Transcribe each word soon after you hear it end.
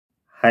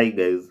Hi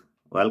guys,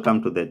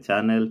 welcome to the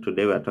channel.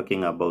 Today we are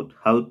talking about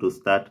how to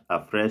start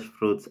a fresh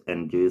fruits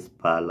and juice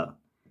parlor.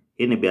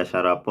 Hii ni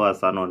biashara poa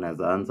sana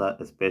unaweza anza,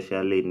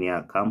 especially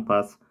near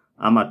campus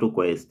ama tu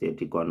kwa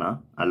estate iko na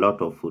a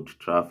lot of foot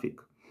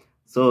traffic.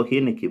 So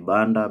hii ni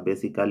kibanda,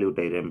 basically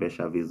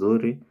utairembesha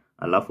vizuri,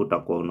 alafu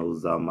utakuwa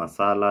unauza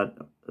masala,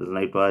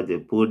 zinaitwaje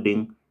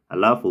pudding,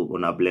 alafu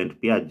una blend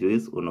pia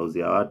juice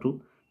unauzia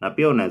watu, na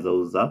pia unaweza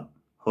uza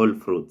whole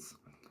fruits.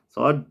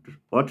 So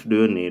what do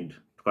you need?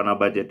 Tuko na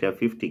budget ya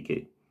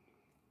 50k.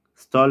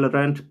 Stall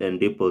rent and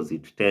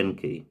deposit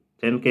 10k.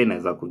 10k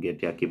inaweza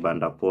kugetia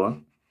kibanda poa.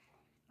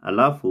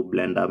 Alafu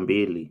blender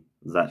mbili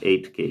za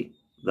 8k.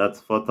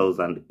 That's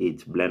 4000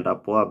 each.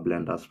 Blender poa,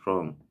 blender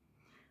strong.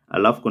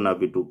 Alafu kuna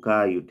vitu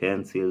kaa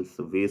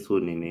utensils, visu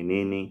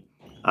nini,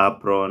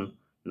 apron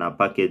na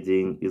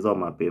packaging, hizo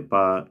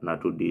mapepa na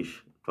tu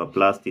dish twa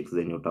plastics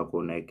zenye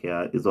utakuwa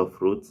unaekea hizo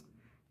fruits.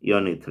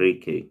 Hiyo ni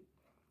 3k.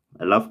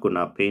 Alafu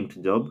kuna paint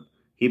job.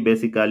 Hii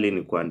basically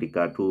ni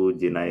kuandika tu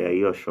jina ya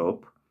hiyo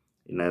shop.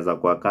 Inaweza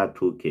kuwa kaa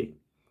 2k.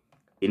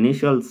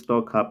 Initial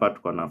stock hapa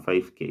tuko na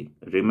 5k.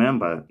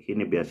 Remember, hii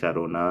ni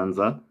biashara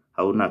unaanza,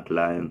 hauna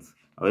clients.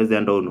 Hawezi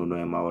enda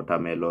ununue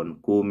watermelon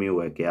 10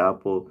 uweke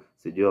hapo,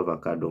 sijui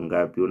avocado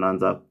ngapi.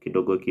 Unaanza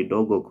kidogo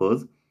kidogo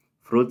cause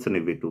fruits ni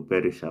vitu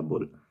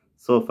perishable.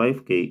 So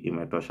 5k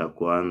imetosha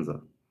kuanza.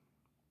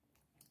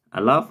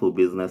 Alafu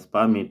business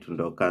permit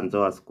ndo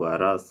kanjoa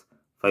squares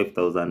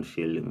 5000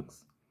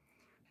 shillings.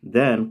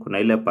 Then kuna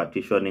ile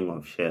partitioning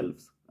of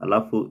shelves.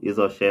 Alafu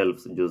hizo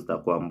shelves juu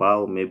zitakuwa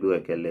mbao, maybe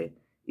wekele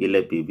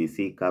ile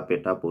PVC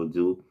carpet hapo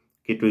juu,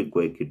 kitu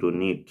ikuwe kitu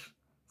neat.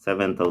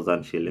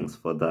 7000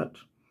 shillings for that.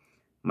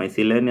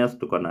 Miscellaneous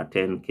tuko na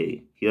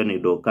 10k. Hiyo ni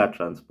doka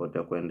transport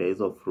ya kuenda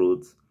hizo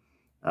fruits,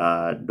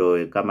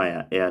 doe kama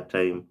ya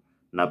airtime,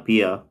 na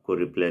pia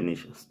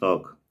kureplenish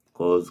stock.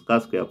 Cause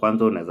kasku ya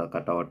kwanza unaweza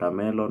kata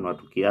watermelon,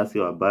 watu kiasi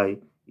wabai,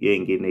 hiyo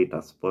ingine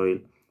itaspoil.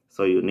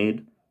 So you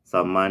need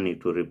some money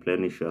to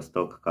replenish your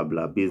stock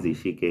kabla busy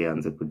shike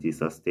ianze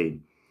kujisustain.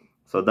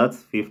 So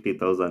that's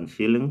 50,000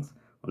 shillings.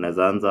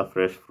 Unaweza anza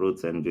fresh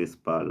fruits and juice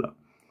parlor.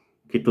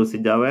 Kitu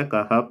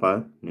sijaweka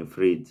hapa ni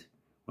fridge.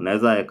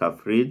 Unaweza weka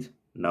fridge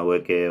na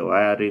weke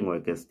wiring,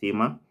 weke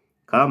stima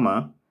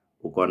kama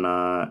uko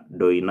na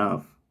do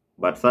enough.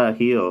 But saa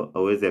hiyo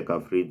hauwezi weka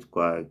fridge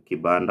kwa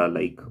kibanda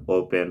like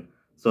open.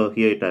 So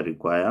hiyo ita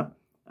require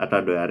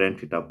hata do ya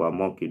rent itakuwa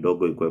more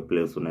kidogo, ikuwe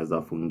place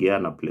unaweza fungia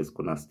na place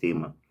kuna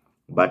stima.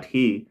 But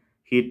hii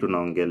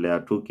tunaongelea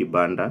tu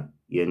kibanda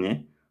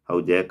yenye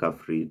haujaweka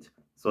fridge.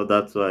 So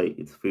that's why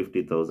it's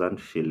 50,000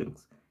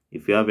 shillings.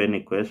 If you have any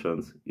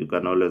questions, you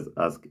can always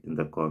ask in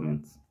the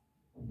comments.